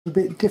a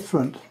bit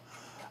different.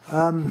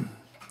 I'm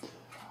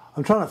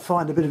trying to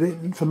find a bit of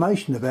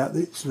information about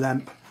this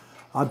lamp.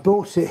 I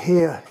bought it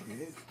here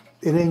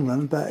in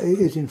England, but it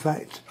is in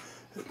fact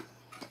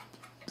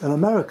an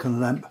American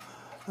lamp.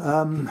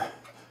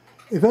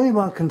 If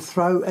anyone can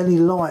throw any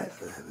light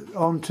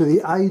onto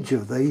the age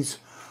of these,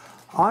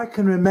 I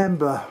can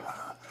remember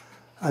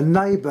a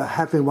neighbour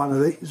having one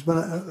of these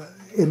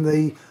in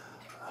the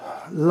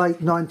late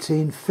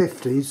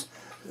 1950s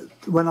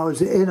when I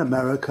was in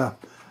America.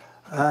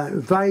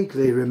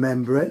 Vaguely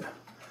remember it.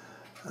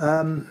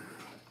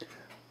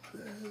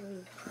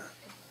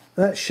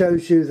 That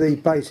shows you the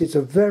base. It's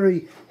a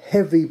very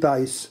heavy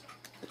base.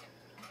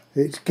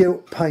 It's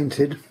gilt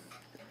painted,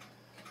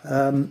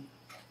 sort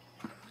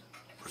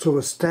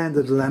of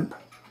standard lamp.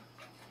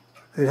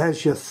 It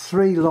has your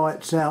 3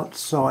 lights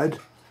outside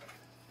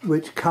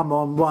which come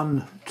on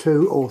 1,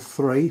 2 or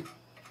 3,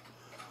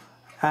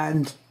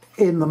 and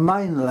in the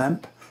main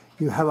lamp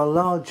you have a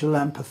large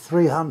lamp, a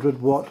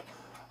 300 watt,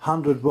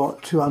 100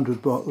 watt,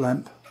 200 watt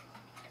lamp.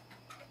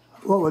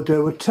 What we'll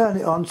do, we'll turn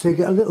it on so you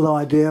get a little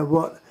idea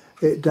what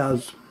it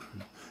does.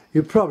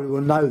 You probably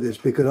will know this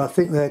because I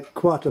think they're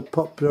quite a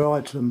popular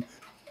item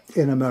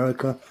in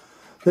America.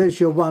 There's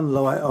your 1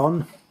 light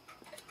on,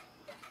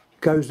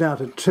 goes now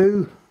to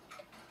 2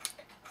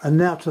 and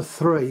now to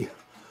 3.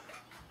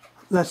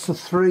 That's the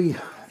 3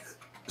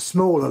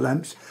 smaller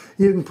lamps.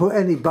 You can put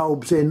any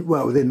bulbs in,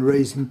 well, within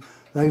reason.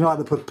 They can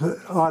either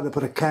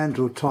put a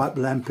candle type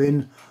lamp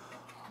in,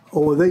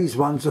 or these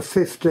ones are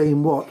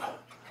 15 watt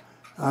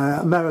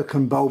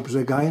American bulbs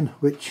again,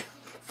 which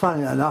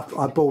funny enough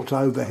I bought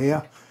over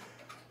here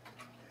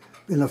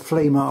in a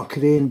flea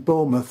market in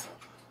Bournemouth,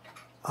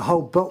 a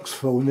whole box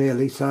full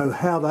nearly. So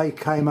how they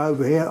came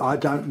over here I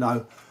don't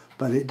know,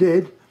 but it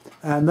did,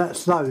 and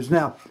that's those.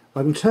 Now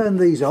I can turn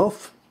these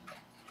off,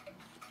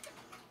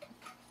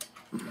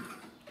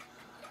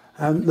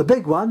 and the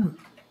big one,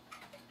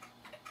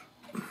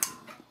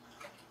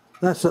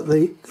 that's at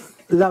the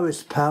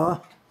lowest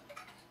power,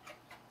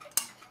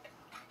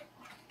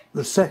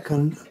 the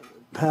second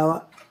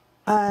power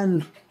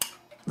and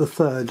the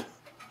third.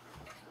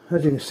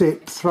 As you can see,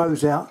 it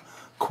throws out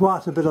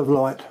quite a bit of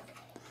light.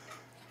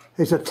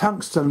 It's a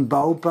tungsten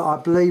bulb, but I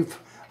believe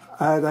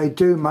they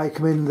do make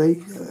them in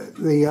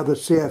the other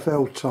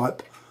CFL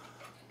type,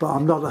 but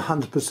I'm not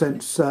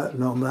 100%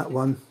 certain on that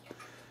one.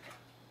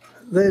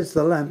 There's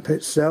the lamp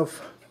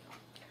itself.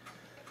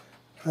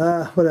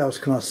 What else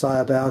can I say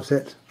about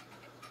it?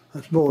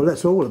 That's more or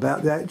less all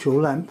about the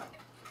actual lamp.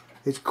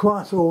 It's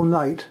quite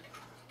ornate.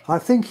 I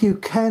think you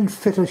can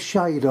fit a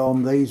shade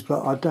on these,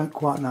 but I don't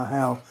quite know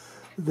how.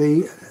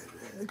 The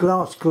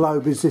glass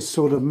globe is this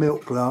sort of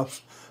milk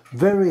glass,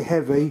 very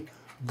heavy,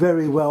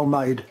 very well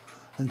made,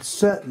 and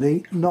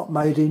certainly not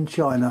made in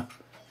China.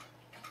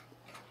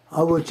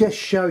 I will just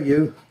show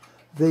you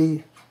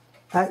the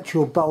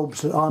actual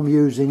bulbs that I'm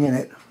using in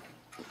it.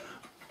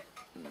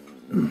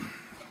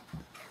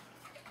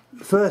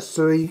 First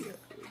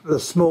the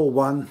small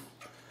one,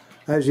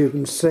 as you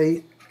can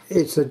see,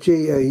 it's a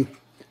GE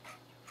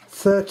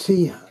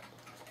 30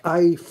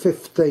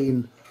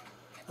 A15.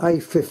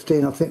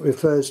 A15 I think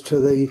refers to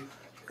the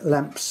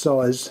lamp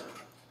size.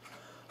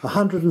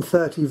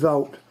 130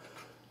 volt,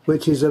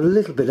 which is a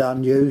little bit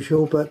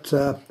unusual, but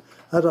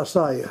as I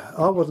say,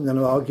 I wasn't going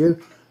to argue.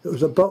 It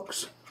was a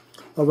box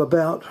of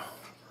about,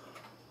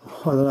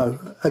 I don't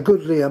know, a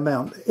goodly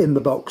amount in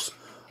the box,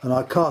 and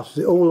I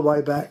casted it all the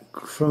way back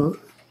from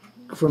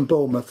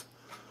Bournemouth.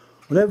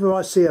 Whenever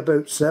I see a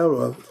boot sale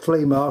or a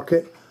flea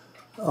market,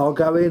 I'll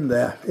go in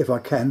there if I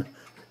can.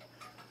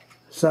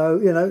 So,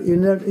 you know, you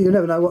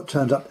never know what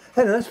turns up.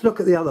 Anyway, let's look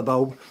at the other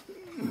bulb.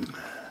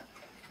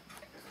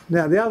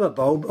 Now, the other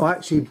bulb I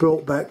actually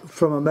brought back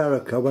from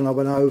America when I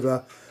went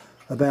over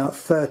about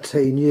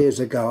 13 years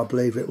ago, I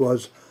believe it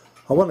was.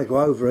 I want to go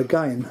over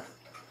again.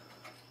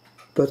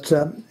 But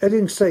as you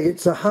can see,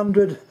 it's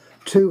 100,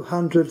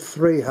 200,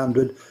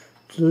 300.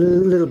 It's a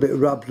little bit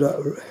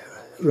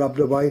rubbed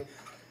away.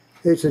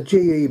 It's a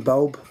GE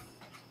bulb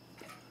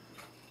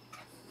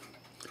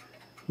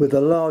with a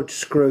large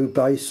screw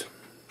base.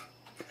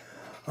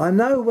 I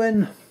know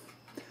when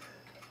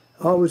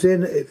I was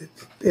in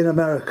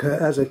America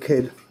as a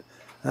kid,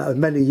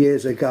 many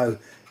years ago,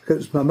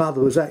 because my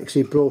mother was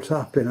actually brought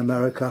up in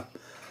America,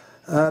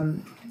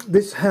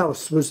 this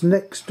house was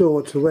next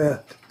door to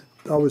where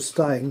I was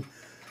staying.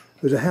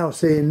 It was a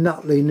house in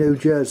Nutley, New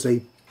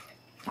Jersey.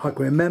 I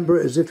can remember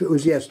it as if it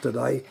was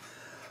yesterday.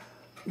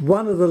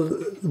 One of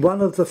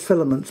the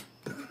filaments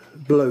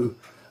blew,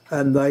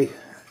 and they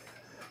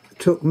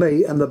took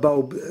me and the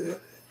bulb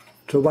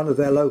to one of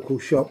their local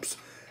shops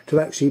to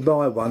actually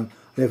buy one.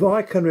 And if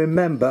I can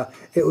remember,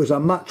 it was a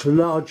much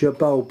larger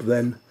bulb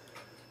then.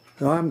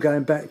 Now, I'm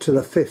going back to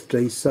the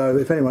 50s, so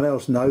if anyone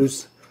else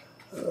knows,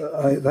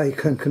 they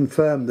can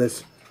confirm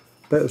this.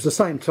 But it was the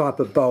same type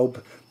of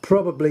bulb,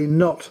 probably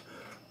not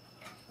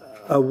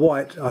a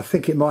white. I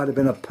think it might have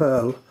been a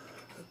pearl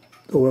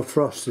or a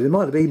frosted. It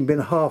might have even been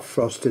half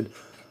frosted.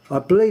 I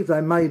believe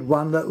they made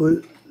one that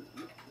was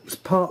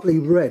partly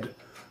red,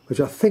 which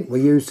I think were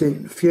used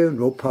in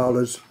funeral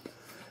parlours.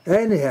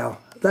 Anyhow,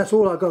 that's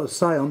all I've got to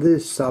say on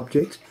this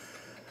subject.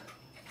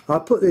 I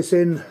put this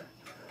in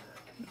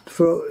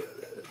for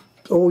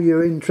all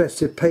you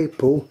interested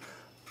people,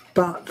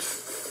 but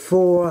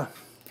for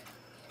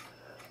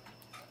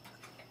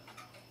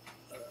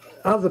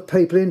other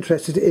people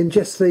interested in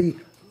just the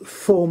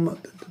form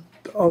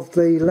of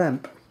the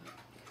lamp.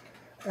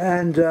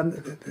 And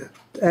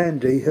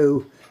Andy,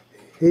 who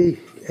he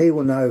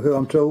will know who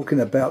I'm talking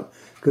about,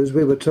 because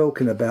we were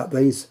talking about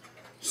these.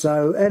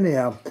 So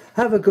anyhow,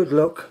 have a good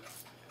look.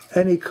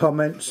 Any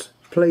comments,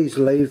 please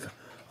leave.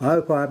 I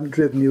hope I haven't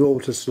driven you all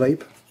to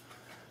sleep.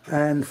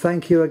 And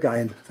thank you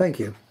again. Thank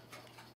you.